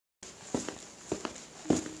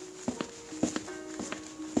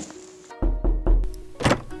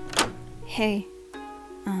Hey,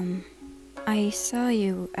 I saw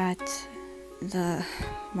you at the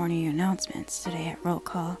morning announcements today at roll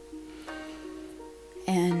call.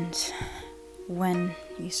 And when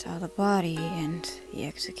you saw the body and the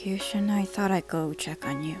execution, I thought I'd go check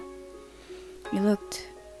on you. You looked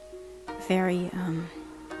very,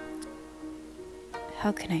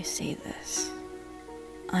 how can I say this?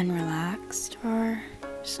 Unrelaxed or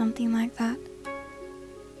something like that?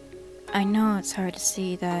 I know it's hard to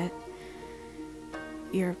see that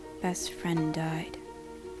your best friend died.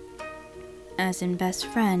 As in best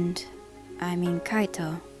friend, I mean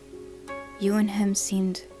Kaito. You and him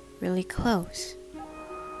seemed really close.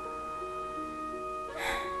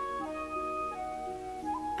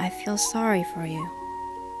 I feel sorry for you.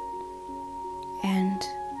 And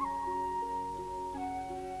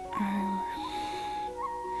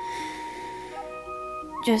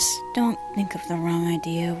just don't think of the wrong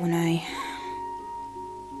idea when I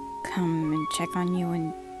come and check on you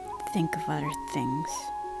and think of other things.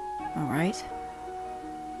 Alright?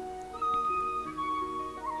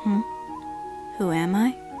 Who am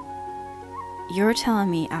I? You're telling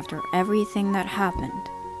me after everything that happened,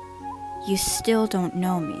 you still don't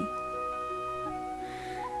know me.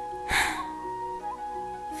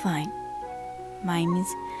 Fine. My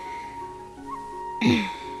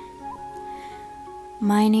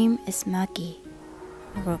name is Maki,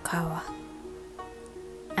 Harukawa.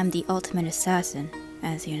 I'm the ultimate assassin,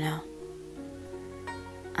 as you know.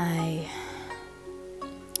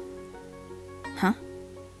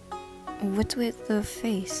 What's with the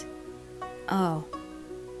face? Oh,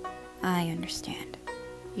 I understand.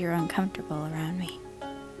 You're uncomfortable around me.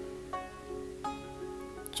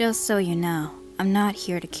 Just so you know, I'm not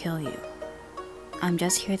here to kill you. I'm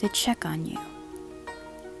just here to check on you.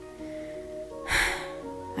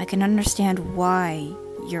 I can understand why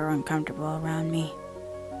you're uncomfortable around me.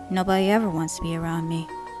 Nobody ever wants to be around me.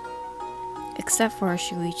 Except for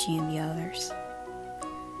Shuichi and the others.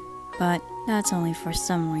 But that's only for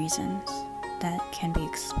some reasons that can be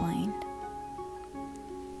explained.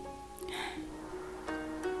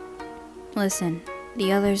 Listen,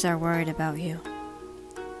 the others are worried about you.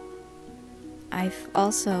 I've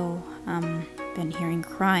also been hearing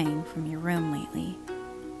crying from your room lately.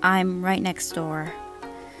 I'm right next door.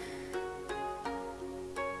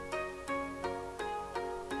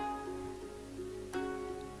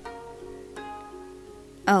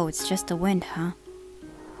 Oh, it's just the wind, huh?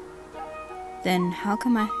 Then how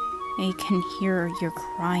come I can hear you're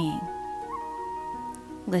crying?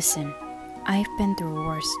 Listen, I've been through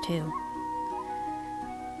worse too.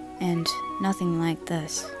 And nothing like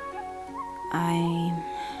this. I'm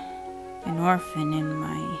an orphan in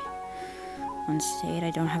my own state.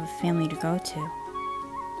 I don't have a family to go to.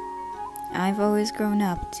 I've always grown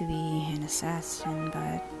up to be an assassin,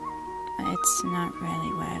 but it's not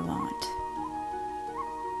really what I want.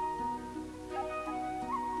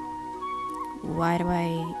 Why do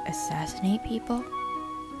I assassinate people?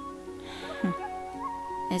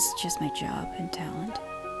 It's just my job and talent.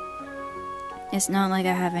 It's not like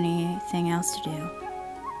I have anything else to do.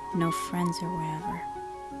 No friends or whatever.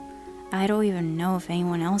 I don't even know if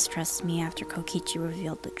anyone else trusts me after Kokichi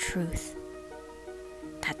revealed the truth.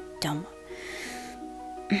 That dumb...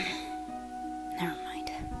 Never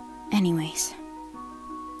mind. Anyways,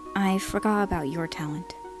 I forgot about your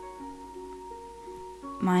talent.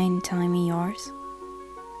 Mind telling me yours?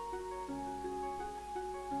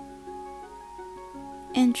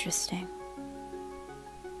 Interesting.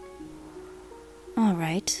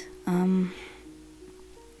 Alright,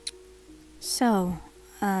 so,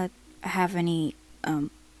 have any,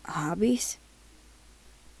 hobbies?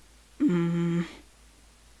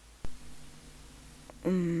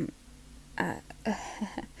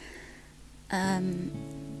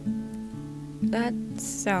 That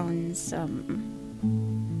sounds,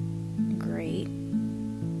 great.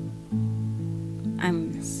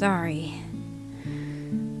 I'm sorry.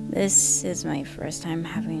 This is my first time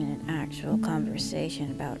having an actual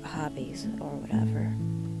conversation about hobbies or whatever.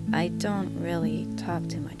 I don't really talk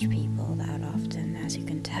to much people that often, as you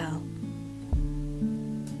can tell.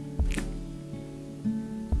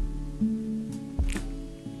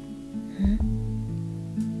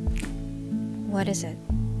 What is it?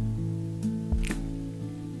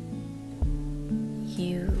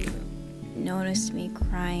 You noticed me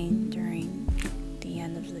crying during the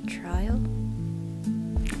end of the trial?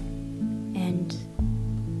 And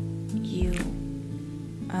you...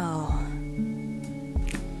 Oh.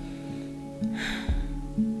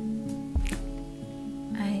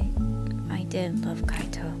 I did love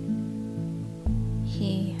Kaito.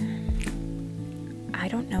 I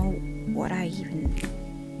don't know what I even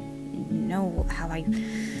know how it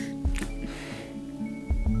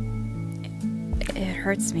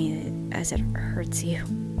hurts me as it hurts you.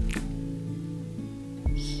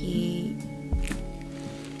 He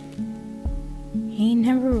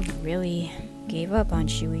never really gave up on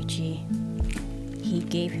Shuichi. He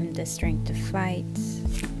gave him the strength to fight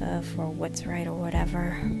for what's right or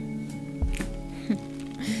whatever.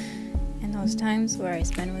 And those times where I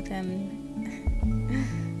spend with him,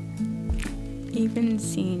 even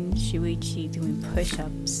seeing Shuichi doing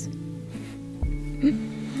push-ups.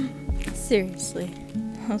 Seriously,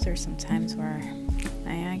 those are some times where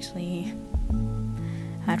I actually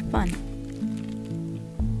had fun.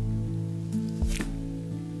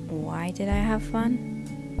 Why did I have fun?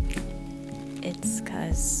 It's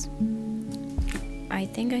 'cause I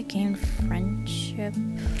think I gained friendship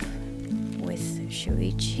with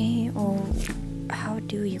Shuichi, or how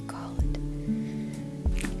do you call it?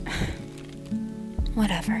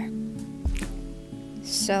 Whatever.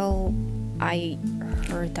 So, I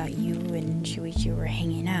heard that you and Shuichi were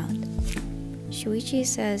hanging out. Shuichi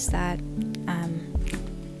says that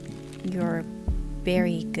you're a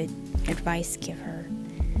very good advice giver,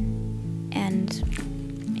 and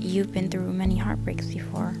you've been through many heartbreaks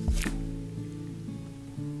before.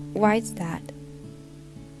 Why's that?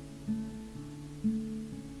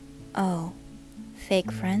 Oh,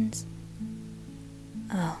 fake friends?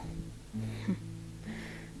 Oh.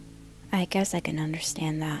 I guess I can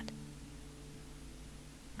understand that.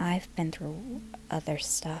 I've been through other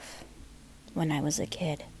stuff when I was a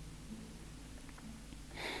kid.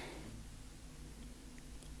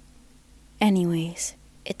 Anyways,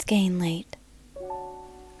 it's getting late.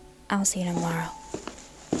 I'll see you tomorrow.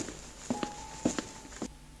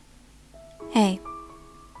 Hey,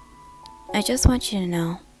 I just want you to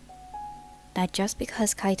know that just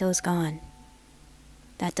because Kaito's gone,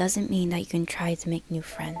 that doesn't mean that you can try to make new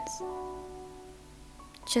friends.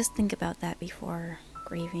 Just think about that before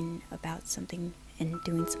grieving about something and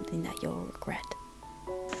doing something that you'll regret.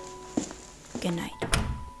 Good night.